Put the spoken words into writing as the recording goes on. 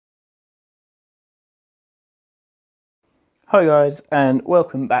Hi guys, and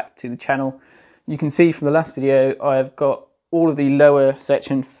welcome back to the channel. You can see from the last video I've got all of the lower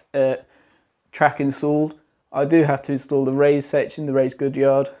section track installed. I do have to install the raised section, the raised good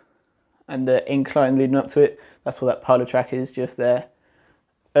yard, and the incline leading up to it. That's what that pile of track is just there.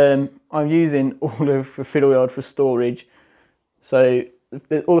 I'm using all of the fiddle yard for storage, so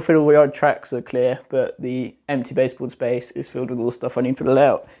all the fiddle yard tracks are clear, but the empty baseboard space is filled with all the stuff I need for the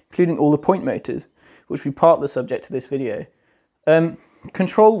layout, including all the point motors, which will be part of the subject of this video.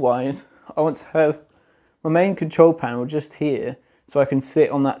 Control wise, I want to have my main control panel just here so I can sit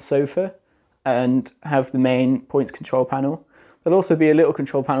on that sofa and have the main points control panel. There'll also be a little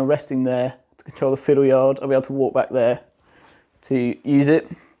control panel resting there to control the fiddle yard. I'll be able to walk back there to use it.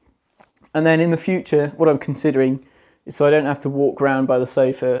 And then in the future, what I'm considering is, so I don't have to walk around by the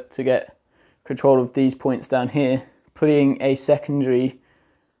sofa to get control of these points down here, putting a secondary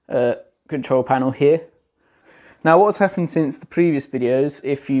control panel here. Now what's happened since the previous videos,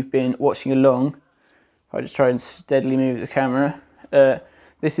 if you've been watching along, if I just try and steadily move the camera,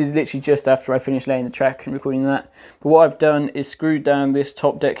 this is literally just after I finished laying the track and recording that. But what I've done is screwed down this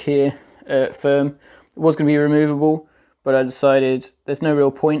top deck here firm. It was going to be removable, but I decided there's no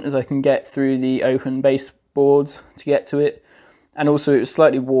real point as I can get through the open baseboards to get to it. And also it was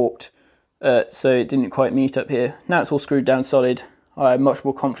slightly warped, so it didn't quite meet up here. Now it's all screwed down solid. I'm much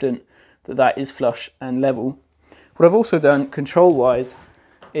more confident that that is flush and level. What I've also done control-wise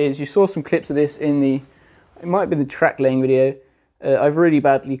is, you saw some clips of this in the, it might have been the track laying video. I've really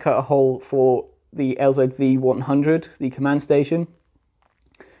badly cut a hole for the LZV100, the command station.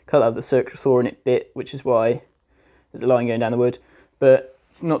 Cut out the circuit saw and it bit, which is why there's a line going down the wood. But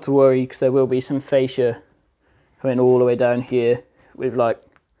it's not to worry, because there will be some fascia coming all the way down here with like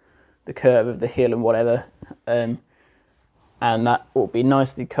the curve of the hill and whatever. And that will be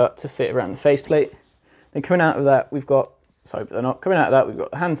nicely cut to fit around the faceplate. Then coming out of that, we've got, sorry but they're not, coming out of that we've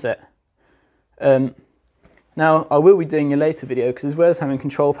got the handset. Now I will be doing a later video, because as well as having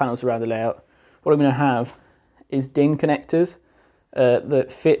control panels around the layout, what I'm going to have is DIN connectors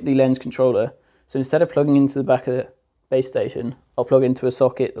that fit the lens controller. So instead of plugging into the back of the base station, I'll plug into a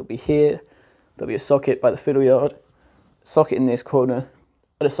socket that'll be here, there'll be a socket by the fiddle yard, a socket in this corner,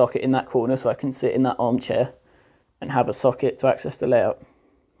 and a socket in that corner so I can sit in that armchair and have a socket to access the layout.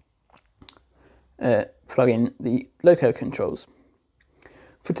 Plug in the loco controls.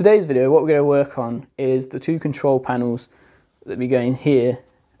 For today's video, what we're going to work on is the two control panels that will be going here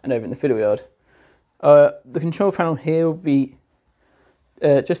and over in the fiddle yard. The control panel here will be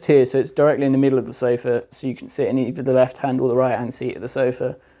just here, so it's directly in the middle of the sofa, so you can sit in either the left hand or the right hand seat of the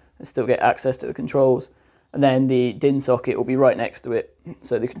sofa and still get access to the controls. And then the DIN socket will be right next to it,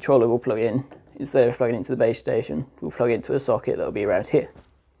 so the controller will plug in, instead of plugging into the base station, we'll plug into a socket that will be around here.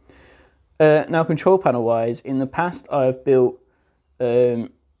 Now control panel wise, in the past I've built a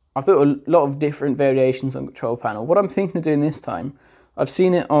lot of different variations on control panel. What I'm thinking of doing this time, I've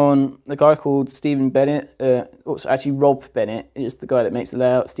seen it on a guy called Stephen Bennett, actually Rob Bennett is the guy that makes the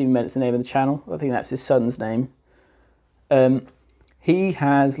layout. Stephen Bennett's the name of the channel, I think that's his son's name. He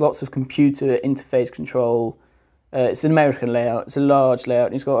has lots of computer interface control. It's an American layout, it's a large layout,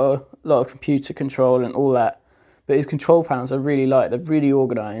 and he's got a lot of computer control and all that. But his control panels I really like, they're really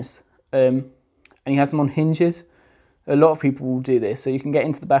organised. And he has them on hinges. A lot of people will do this, so you can get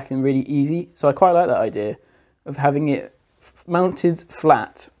into the back of them really easy. So I quite like that idea of having it mounted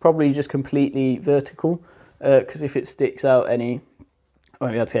flat, probably just completely vertical, because if it sticks out any, I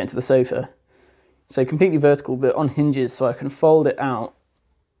won't be able to get into the sofa. So completely vertical, but on hinges, so I can fold it out,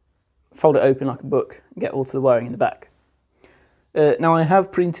 fold it open like a book, and get all to the wiring in the back. Now I have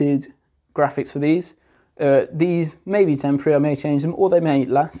printed graphics for these. These may be temporary, I may change them, or they may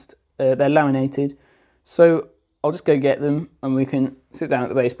last. They're laminated, so I'll just go get them and we can sit down at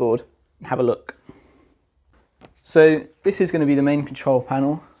the baseboard and have a look. So this is going to be the main control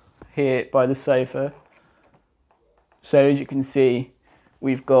panel here by the sofa. So as you can see,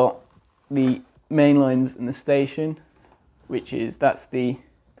 we've got the main lines in the station, which is, that's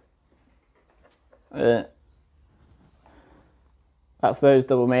those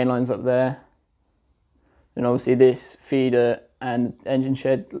double main lines up there. And obviously this feeder and engine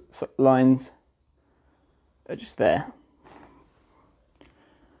shed lines are just there.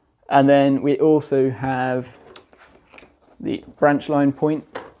 And then we also have the branch line point.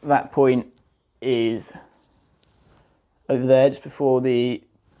 That point is over there just before the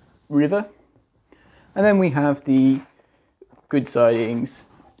river. And then we have the good sidings,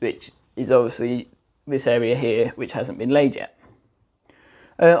 which is obviously this area here, which hasn't been laid yet.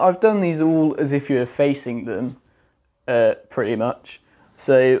 I've done these all as if you're facing them, pretty much.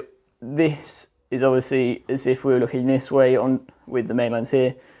 So this is obviously as if we were looking this way on with the main lines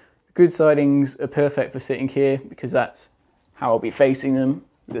here. The good sidings are perfect for sitting here because that's how I'll be facing them.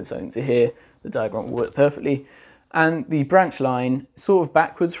 The good sidings are here, the diagram will work perfectly. And the branch line sort of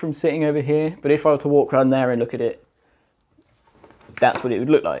backwards from sitting over here, but if I were to walk around there and look at it, that's what it would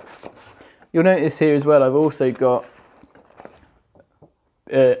look like. You'll notice here as well, I've also got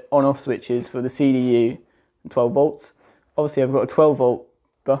on-off switches for the CDU and 12 volts. Obviously I've got a 12 volt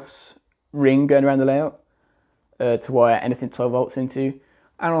bus ring going around the layout to wire anything 12 volts into,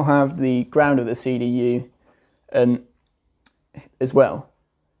 and I'll have the ground of the CDU as well.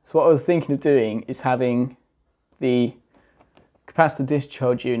 So what I was thinking of doing is having the capacitor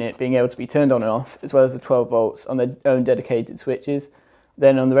discharge unit being able to be turned on and off, as well as the 12 volts on their own dedicated switches.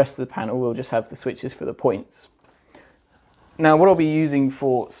 Then on the rest of the panel we'll just have the switches for the points. Now what I'll be using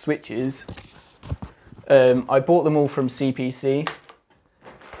for switches, I bought them all from CPC.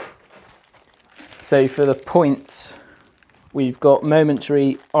 So for the points, we've got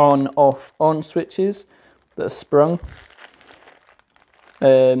momentary on, off, on switches that are sprung.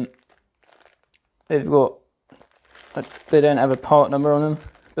 They've got, they don't have a part number on them,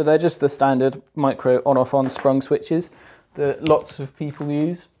 but they're just the standard micro on, off, on sprung switches that lots of people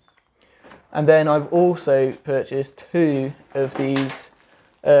use. And then I've also purchased 2 of these.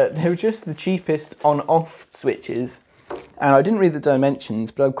 They were just the cheapest on-off switches, and I didn't read the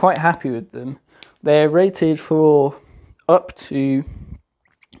dimensions, but I'm quite happy with them. They're rated for up to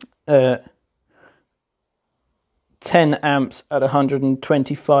 10 amps at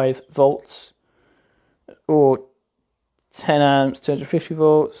 125 volts, or 10 amps, 250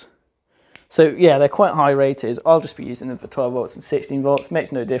 volts. So yeah, they're quite high rated. I'll just be using them for 12 volts and 16 volts,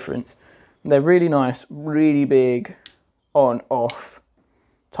 makes no difference. They're really nice, really big on-off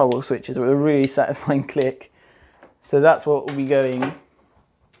toggle switches with a really satisfying click. So that's what will be going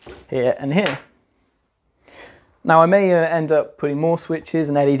here and here. Now I may end up putting more switches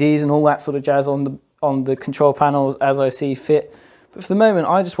and LEDs and all that sort of jazz on the control panels as I see fit. But for the moment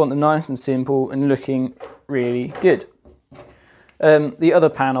I just want them nice and simple and looking really good. The other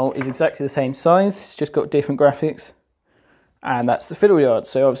panel is exactly the same size, it's just got different graphics. And that's the fiddle yard,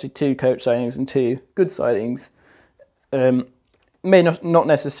 so obviously 2 coach sidings and 2 good sidings. May not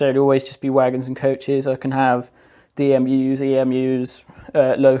necessarily always just be wagons and coaches. I can have DMUs, EMUs,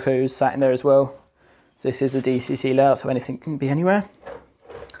 locos sat in there as well. So this is a DCC layout, so anything can be anywhere.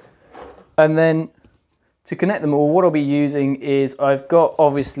 And then to connect them all, what I'll be using is I've got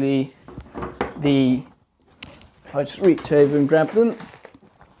obviously the, if I just reach over and grab them,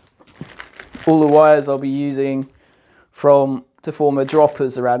 all the wires I'll be using to form a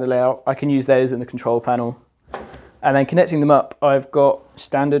droppers around the layout. I can use those in the control panel. And then connecting them up, I've got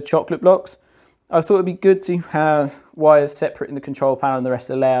standard chocolate blocks. I thought it'd be good to have wires separate in the control panel and the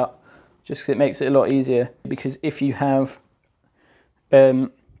rest of the layout, just because it makes it a lot easier. Because if you have a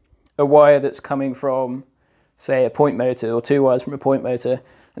wire that's coming from, say, a point motor, or 2 wires from a point motor,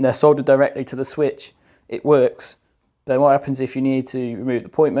 and they're soldered directly to the switch, it works. Then what happens if you need to remove the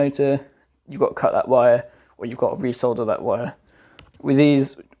point motor, you've got to cut that wire, or you've got to resolder that wire. With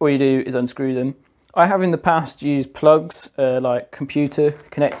these, all you do is unscrew them. I have in the past used plugs, like computer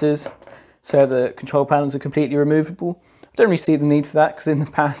connectors, so the control panels are completely removable. I don't really see the need for that, because in the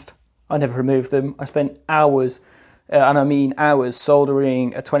past I never removed them. I spent hours, and I mean hours,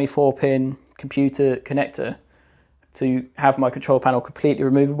 soldering a 24-pin computer connector to have my control panel completely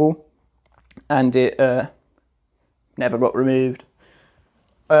removable, and it never got removed.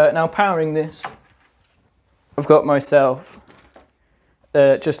 Now powering this, I've got myself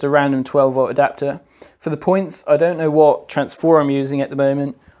just a random 12 volt adapter. For the points, I don't know what transformer I'm using at the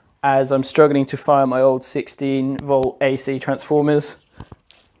moment, as I'm struggling to fire my old 16 volt AC transformers.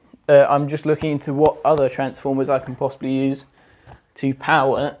 I'm just looking into what other transformers I can possibly use to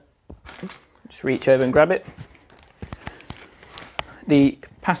power, just reach over and grab it, the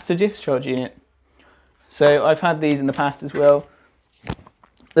capacitor discharge unit. So I've had these in the past as well.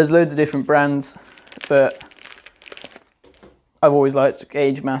 There's loads of different brands, but I've always liked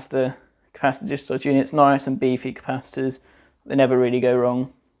Gauge Master capacitor discharge units, nice and beefy capacitors. They never really go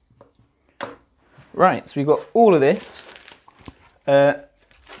wrong. Right, so we've got all of this.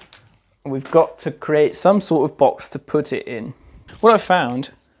 We've got to create some sort of box to put it in. What I've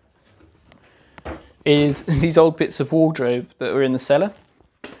found is these old bits of wardrobe that were in the cellar.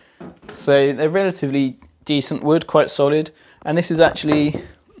 So they're relatively decent wood, quite solid. And this is actually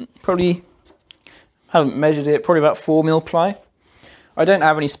probably, haven't measured it, probably about 4mm ply. I don't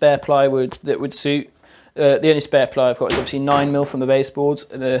have any spare plywood that would suit. The only spare ply I've got is obviously 9mm from the baseboards.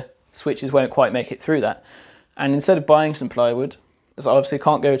 The switches won't quite make it through that. And instead of buying some plywood, so obviously I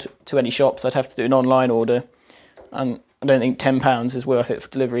can't go to any shops. I'd have to do an online order, and I don't think £10 is worth it for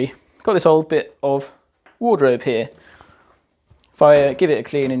delivery. Got this old bit of wardrobe here. If I give it a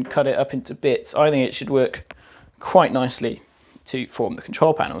clean and cut it up into bits, I think it should work quite nicely to form the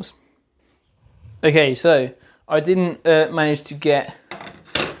control panels. Okay, so I didn't manage to get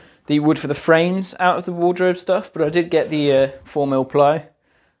the wood for the frames out of the wardrobe stuff, but I did get the 4mm ply.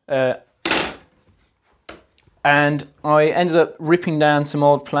 And I ended up ripping down some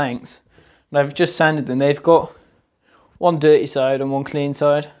old planks. And I've just sanded them. They've got one dirty side and one clean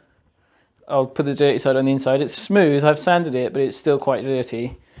side. I'll put the dirty side on the inside. It's smooth, I've sanded it, but it's still quite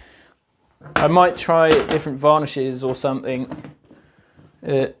dirty. I might try different varnishes or something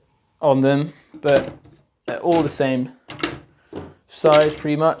on them, but they're all the same size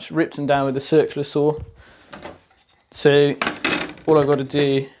pretty much. Ripped them down with a circular saw. So all I've got to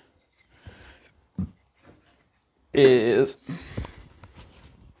do is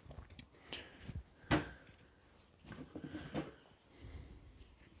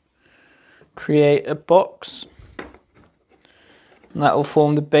create a box, and that will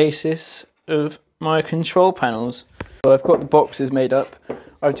form the basis of my control panels. So I've got the boxes made up.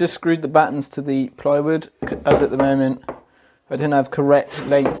 I've just screwed the battens to the plywood, as at the moment I didn't have correct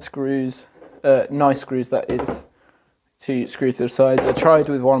length screws, nice screws that is, to screw to the sides. I tried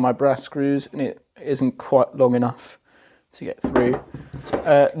with one of my brass screws and it isn't quite long enough to get through.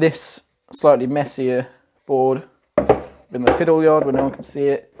 This slightly messier board in the fiddle yard where no one can see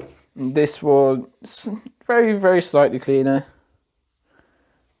it. And this was very, very slightly cleaner.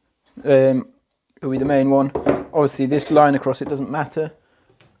 It'll be the main one. Obviously this line across it doesn't matter,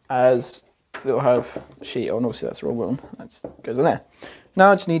 as it'll have a sheet on. Obviously that's the wrong one, that goes on there.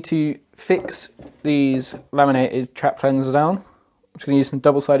 Now I just need to fix these laminated trap plans down. I'm just going to use some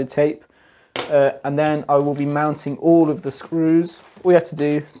double-sided tape. And then I will be mounting all of the screws. All you have to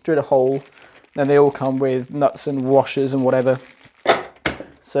do is drill a hole, then they all come with nuts and washers and whatever.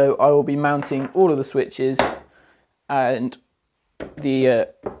 So I will be mounting all of the switches and the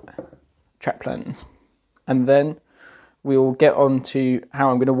trap plans, and then we'll get on to how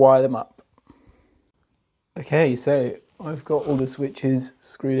I'm going to wire them up. Okay, so I've got all the switches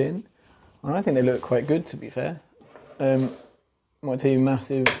screwed in, and I think they look quite good, to be fair. My two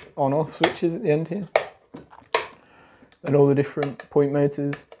massive on-off switches at the end here, and all the different point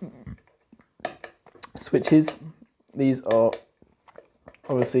motors switches. These are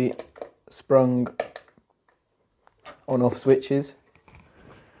obviously sprung on-off switches.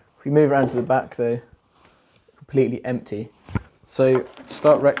 If we move around to the back though, completely empty. So to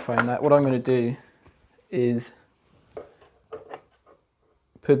start rectifying that, what I'm going to do is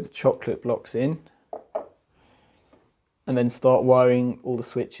put the chocolate blocks in, and then start wiring all the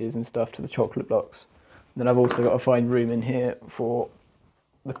switches and stuff to the chocolate blocks. And then I've also got to find room in here for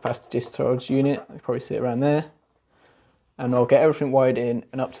the capacitor discharge unit. I'll probably sit around there. And I'll get everything wired in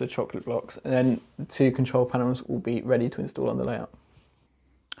and up to the chocolate blocks, and then the two control panels will be ready to install on the layout.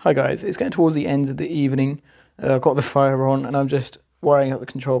 Hi guys, it's getting towards the end of the evening. I've got the fire on and I'm just wiring up the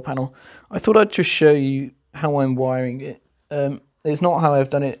control panel. I thought I'd just show you how I'm wiring it. It's not how I've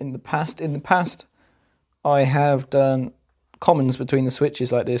done it in the past. In the past I have done commons between the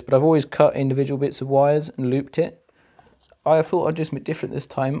switches like this, but I've always cut individual bits of wires and looped it. I thought I'd just be different this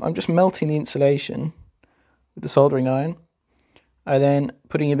time. I'm just melting the insulation with the soldering iron, and then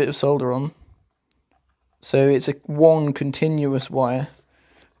putting a bit of solder on. So it's one continuous wire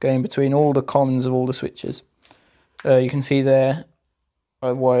going between all the commons of all the switches. You can see there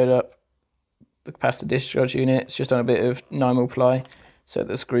I've wired up the capacitor discharge unit. It's just done a bit of 9mm ply so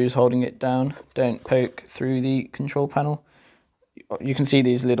the screws holding it down don't poke through the control panel. You can see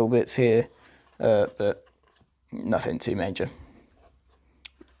these little bits here, but nothing too major.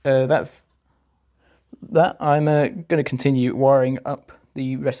 That's that. I'm going to continue wiring up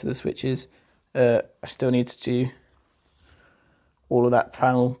the rest of the switches. I still need to do all of that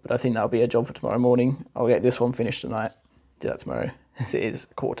panel, but I think that'll be a job for tomorrow morning. I'll get this one finished tonight, do that tomorrow, as it is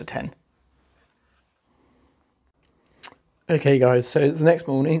 9:45. Okay guys, so it's the next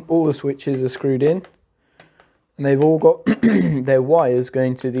morning, all the switches are screwed in, and they've all got their wires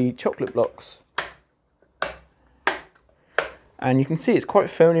going to the chocolate blocks. And you can see it's quite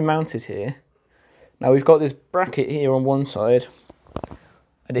firmly mounted here. Now we've got this bracket here on one side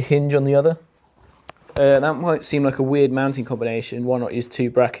and a hinge on the other. That might seem like a weird mounting combination. Why not use two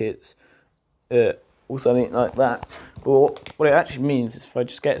brackets or something like that? But what it actually means is if I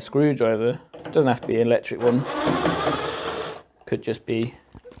just get a screwdriver, it doesn't have to be an electric one, could just be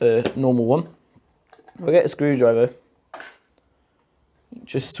a normal one. If I get a screwdriver, it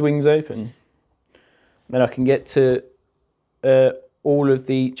just swings open. Then I can get to all of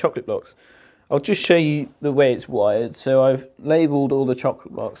the chocolate blocks. I'll just show you the way it's wired. So I've labelled all the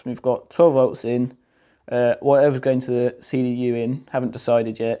chocolate blocks. We've got 12 volts in, whatever's going to the CDU in, haven't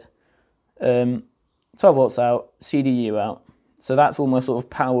decided yet. 12 volts out, CDU out. So that's all my sort of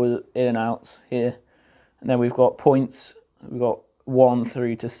power in and outs here. And then we've got points, we've got 1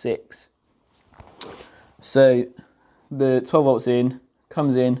 through to 6. So the 12 volts in,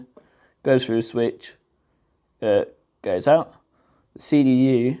 comes in, goes through a switch, goes out. The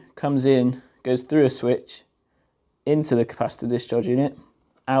CDU comes in, goes through a switch, into the capacitor discharge unit,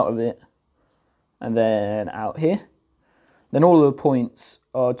 out of it, and then out here. Then all of the points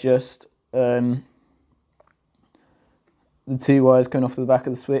are just the 2 wires coming off the back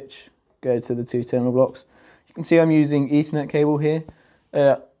of the switch, go to the 2 terminal blocks. You can see I'm using Ethernet cable here.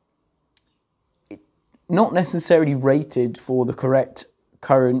 Not necessarily rated for the correct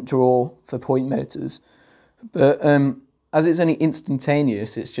current draw for point motors, but as it's only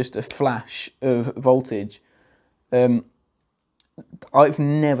instantaneous, it's just a flash of voltage. I've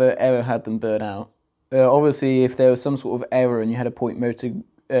never ever had them burn out. Obviously, if there was some sort of error and you had a point motor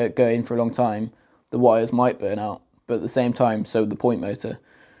going for a long time, the wires might burn out, but at the same time, so would the point motor.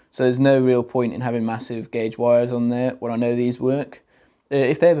 So there's no real point in having massive gauge wires on there when I know these work.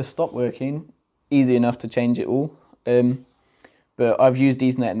 If they ever stop working, easy enough to change it all. But I've used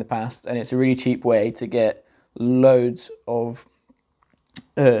Ethernet in the past, and it's a really cheap way to get loads of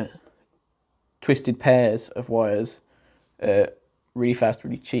twisted pairs of wires really fast,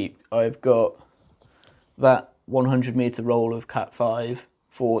 really cheap. I've got that 100 meter roll of Cat 5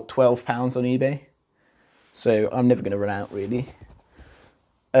 for £12 on eBay, so I'm never going to run out really.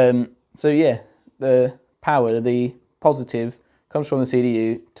 So yeah, the power, the positive, comes from the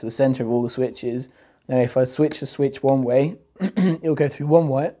CDU to the centre of all the switches. Then if I switch a switch one way, it'll go through one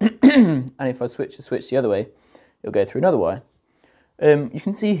wire, and if I switch a switch the other way, it'll go through another wire. You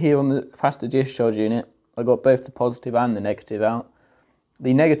can see here on the capacitor discharge unit, I got both the positive and the negative out.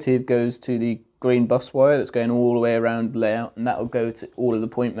 The negative goes to the green bus wire that's going all the way around the layout, and that will go to all of the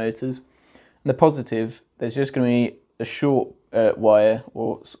point motors. And the positive, there's just going to be a short wire,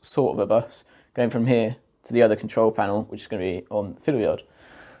 or sort of a bus, going from here to the other control panel, which is going to be on the fiddle yard.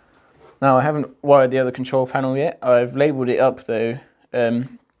 Now, I haven't wired the other control panel yet. I've labelled it up though,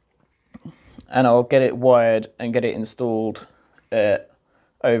 and I'll get it wired and get it installed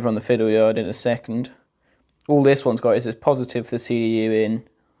over on the fiddle yard in a second. All this one's got is a positive for the CDU in,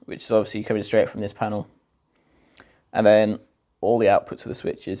 which is obviously coming straight from this panel, and then all the outputs for the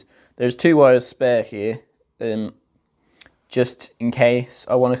switches. There's 2 wires spare here, just in case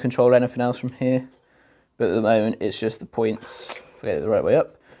I want to control anything else from here, but at the moment it's just the points, if I get it the right way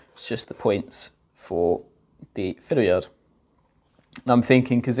up, it's just the points for the fiddle yard. And I'm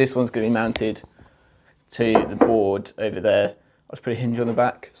thinking, because this one's going to be mounted to the board over there, I'll just put a hinge on the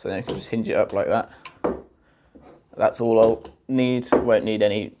back, so then I can just hinge it up like that. That's all I'll need. Won't need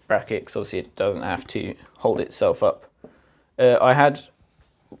any bracket, because obviously it doesn't have to hold itself up. I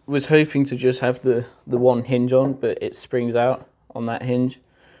was hoping to just have the one hinge on, but it springs out on that hinge,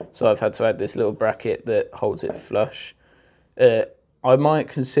 so I've had to add this little bracket that holds it flush. I might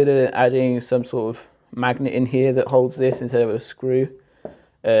consider adding some sort of magnet in here that holds this instead of a screw.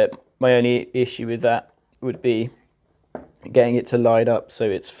 My only issue with that would be getting it to line up so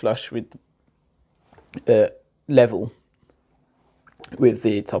it's flush with level with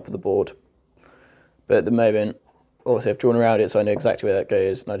the top of the board. But at the moment, also I've drawn around it so I know exactly where that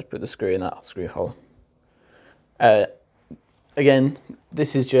goes, and I just put the screw in that screw hole. Again,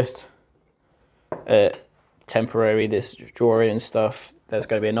 this is just temporary, this drawing and stuff. There's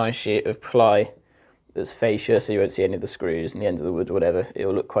going to be a nice sheet of ply that's fascia, so you won't see any of the screws and the ends of the wood or whatever. It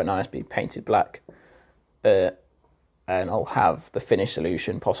will look quite nice, be painted black. And I'll have the finished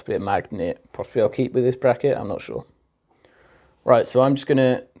solution, possibly a magnet, possibly I'll keep with this bracket, I'm not sure. Right, so I'm just going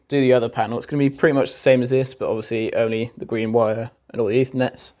to do the other panel. It's going to be pretty much the same as this, but obviously only the green wire and all the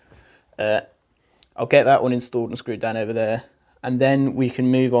Ethernets. I'll get that one installed and screwed down over there, and then we can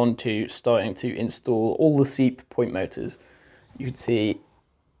move on to starting to install all the SEEP point motors. You can see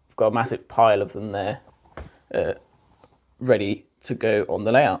I've got a massive pile of them there, ready to go on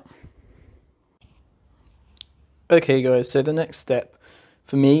the layout. Okay guys, so the next step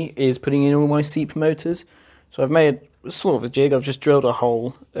for me is putting in all my SEEP motors. So I've made sort of a jig. I've just drilled a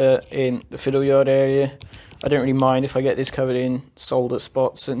hole in the fiddle yard area. I don't really mind if I get this covered in solder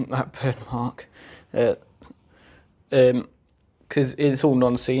spots and that burn mark, because it's all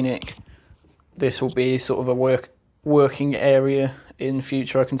non-scenic. This will be sort of a working area in the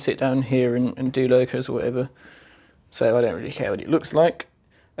future. I can sit down here and do locos or whatever, so I don't really care what it looks like.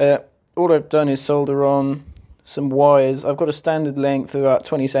 All I've done is solder on some wires. I've got a standard length of about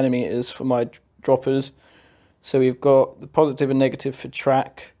 20 centimeters for my droppers. So we've got the positive and negative for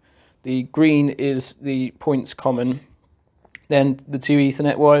track. The green is the points common. Then the two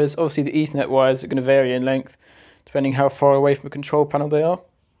Ethernet wires. Obviously the Ethernet wires are going to vary in length depending how far away from the control panel they are.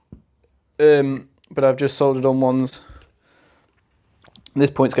 But I've just soldered on ones. This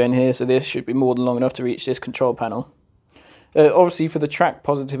point's going here, so this should be more than long enough to reach this control panel. Obviously for the track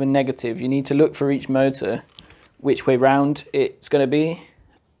positive and negative, you need to look for each motor which way round it's going to be.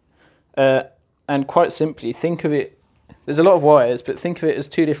 And quite simply, think of it, there's a lot of wires, but think of it as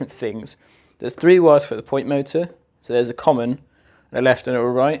two different things. There's 3 wires for the point motor, so there's a common, a left and a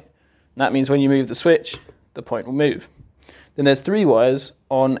right. And that means when you move the switch, the point will move. Then there's 3 wires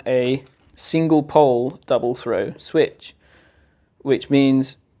on a single pole double throw switch, which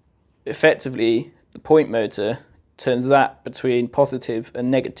means effectively the point motor turns that between positive and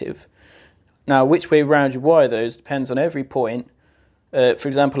negative. Now which way round you wire those depends on every point. For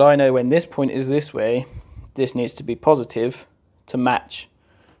example, I know when this point is this way, this needs to be positive to match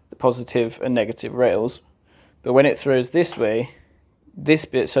the positive and negative rails. But when it throws this way, this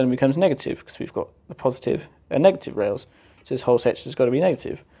bit suddenly becomes negative because we've got the positive and negative rails. So this whole section has got to be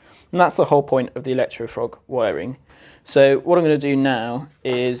negative. And that's the whole point of the electrofrog wiring. So what I'm going to do now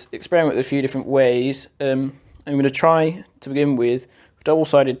is experiment with a few different ways. I'm going to try to begin with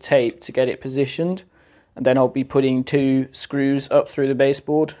double-sided tape to get it positioned. And then I'll be putting 2 screws up through the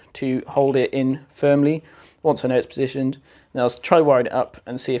baseboard to hold it in firmly once I know it's positioned. Then I'll try wiring it up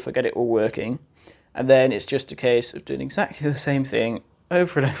and see if I get it all working. And then it's just a case of doing exactly the same thing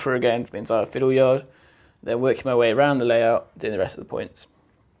over and over again for the entire fiddle yard. Then working my way around the layout, doing the rest of the points.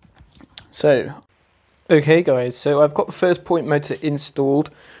 So, okay guys, so I've got the first point motor installed.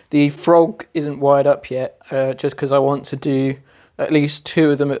 The frog isn't wired up yet, just because I want to do at least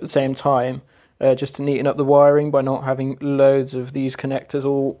 2 of them at the same time. Just to neaten up the wiring by not having loads of these connectors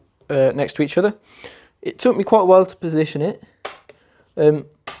all next to each other. It took me quite a while to position it,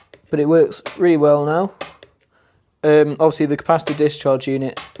 but it works really well now. Obviously the capacitor discharge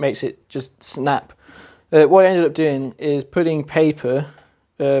unit makes it just snap. What I ended up doing is putting paper,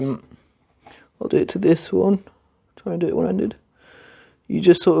 I'll do it to this one, try and do it one-handed. You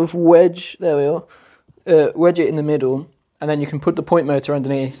just sort of wedge, there we are, wedge it in the middle, and then you can put the point motor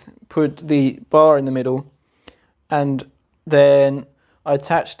underneath, put the bar in the middle, and then I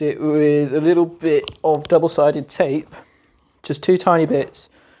attached it with a little bit of double-sided tape, just 2 tiny bits,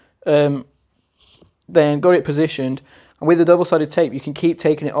 then got it positioned, and with the double-sided tape you can keep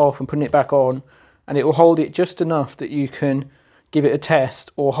taking it off and putting it back on, and it will hold it just enough that you can give it a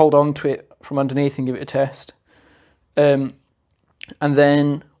test, or hold on to it from underneath and give it a test. And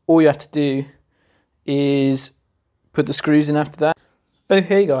then all you have to do is put the screws in after that.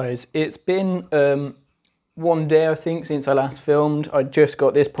 Okay guys, it's been 1 day I think since I last filmed. I just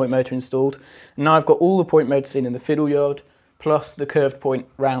got this point motor installed, and now I've got all the point motors in the fiddle yard, plus the curved point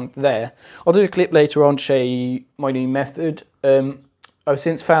round there. I'll do a clip later on to show you my new method. I've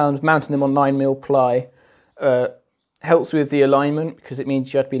since found mounting them on 9mm ply helps with the alignment, because it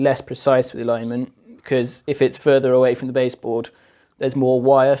means you have to be less precise with the alignment, because if it's further away from the baseboard there's more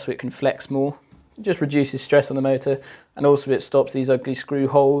wire so it can flex more. It just reduces stress on the motor, and also it stops these ugly screw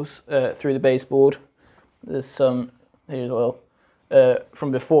holes through the baseboard. There's some here as well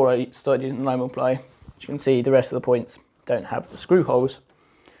from before I started using 9mm ply. As you can see, the rest of the points don't have the screw holes.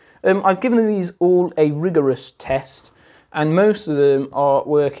 I've given these all a rigorous test, and most of them are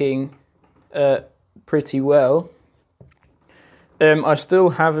working pretty well. I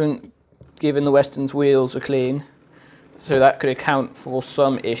still haven't given the Weston's wheels a clean, so that could account for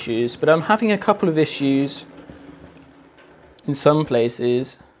some issues, but I'm having a couple of issues in some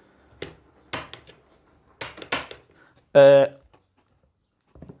places. I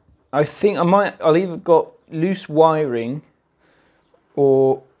think I'll either got loose wiring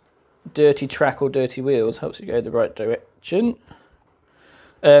or dirty track or dirty wheels. Helps you go the right direction.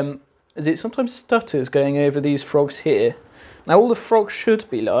 As it sometimes stutters going over these frogs here. Now all the frogs should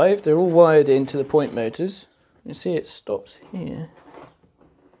be live, they're all wired into the point motors. You see it stops here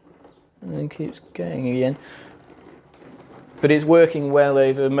and then keeps going again. But it's working well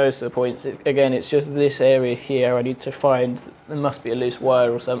over most of the points. Again, it's just this area here I need to find, there must be a loose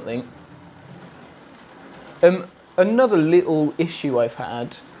wire or something. Another little issue I've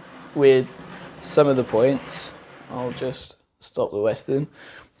had with some of the points, I'll just stop the Western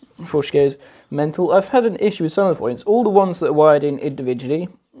before she goes mental. I've had an issue with some of the points. All the ones that are wired in individually,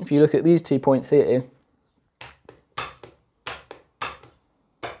 if you look at these 2 points here,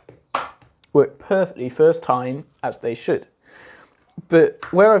 work perfectly first time, as they should.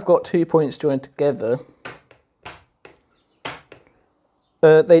 But where I've got 2 points joined together,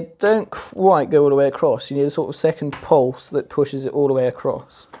 They don't quite go all the way across. You need a sort of second pulse that pushes it all the way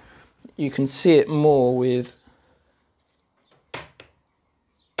across. You can see it more with...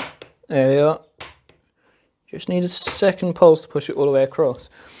 There we are. Just need a second pulse to push it all the way across.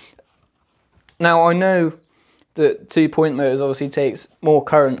 Now I know that 2-point motors obviously takes more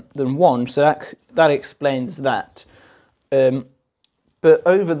current than one, so that explains that. But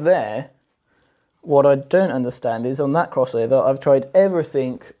over there, what I don't understand is on that crossover, I've tried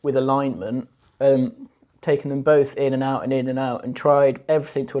everything with alignment, taken them both in and out and in and out, and tried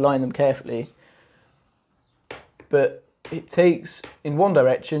everything to align them carefully. But it takes, in one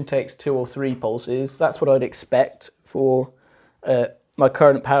direction, takes 2 or 3 pulses. That's what I'd expect for my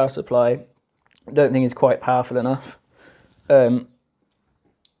current power supply. I don't think it's quite powerful enough. So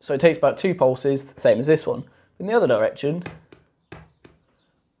it takes about 2 pulses, the same as this one. In the other direction,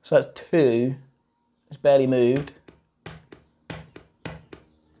 so that's 2, it's barely moved.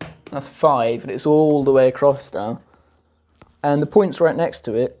 That's 5, and it's all the way across now. And the points right next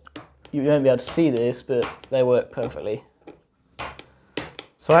to it, you won't be able to see this, but they work perfectly.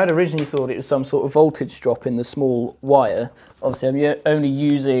 So I had originally thought it was some sort of voltage drop in the small wire. Obviously I'm only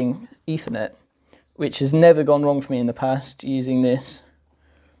using Ethernet, which has never gone wrong for me in the past, using this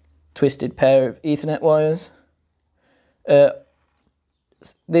twisted pair of Ethernet wires.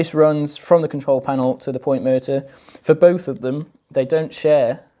 This runs from the control panel to the point motor. For both of them, they don't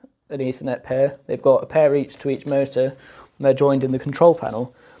share an Ethernet pair. They've got a pair each to each motor, and they're joined in the control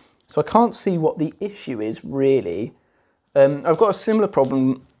panel. So I can't see what the issue is, really. I've got a similar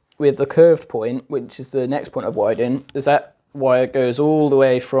problem with the curved point, which is the next point I've wired in, is that wire goes all the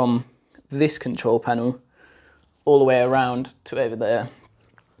way from this control panel all the way around to over there.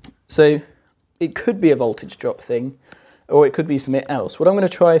 So it could be a voltage drop thing, or it could be something else. What I'm going to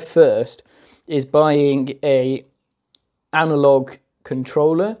try first is buying a analog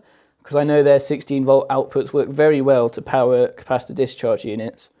controller, because I know their 16-volt outputs work very well to power capacitor discharge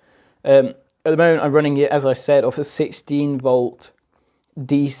units. At the moment I'm running it, as I said, off a 16-volt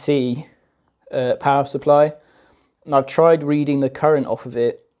DC power supply, and I've tried reading the current off of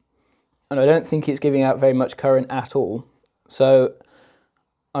it, and I don't think it's giving out very much current at all. So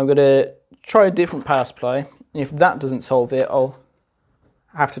I'm going to try a different power supply, and if that doesn't solve it, I'll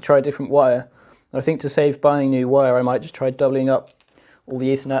have to try a different wire. And I think to save buying new wire, I might just try doubling up all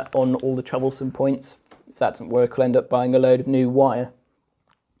the Ethernet on all the troublesome points. If that doesn't work, I'll end up buying a load of new wire.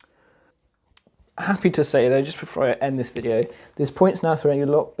 Happy to say though, just before I end this video, this point's now throwing a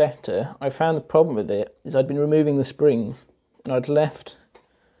lot better. I found the problem with it is I'd been removing the springs, and I'd left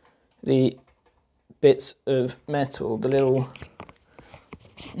the bits of metal, the little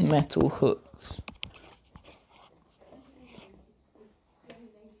metal hooks.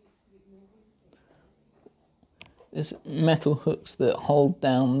 There's metal hooks that hold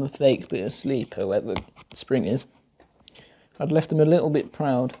down the fake bit of sleeper where the spring is. I'd left them a little bit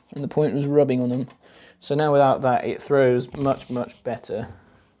proud, and the point was rubbing on them. So now without that, it throws much, much better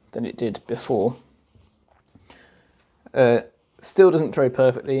than it did before. Still doesn't throw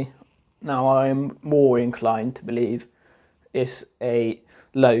perfectly. Now I'm more inclined to believe it's a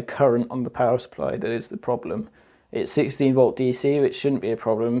low current on the power supply that is the problem. It's 16-volt DC, which shouldn't be a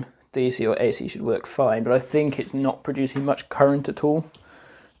problem. DC or AC should work fine, but I think it's not producing much current at all.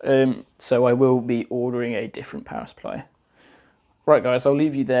 So I will be ordering a different power supply. Right guys, I'll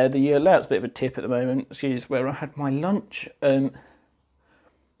leave you there. The layout's a bit of a tip at the moment. Excuse where I had my lunch. It's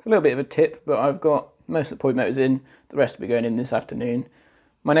a little bit of a tip, but I've got most of the point motors in. The rest will be going in this afternoon.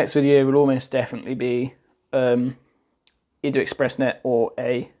 My next video will almost definitely be either ExpressNet or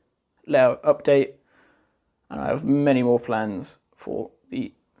a layout update. And I have many more plans for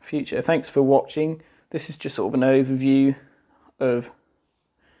the future. Thanks for watching. This is just sort of an overview of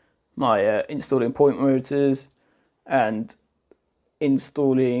my installing point motors and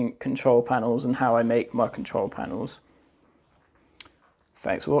installing control panels and how I make my control panels.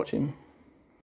 Thanks for watching.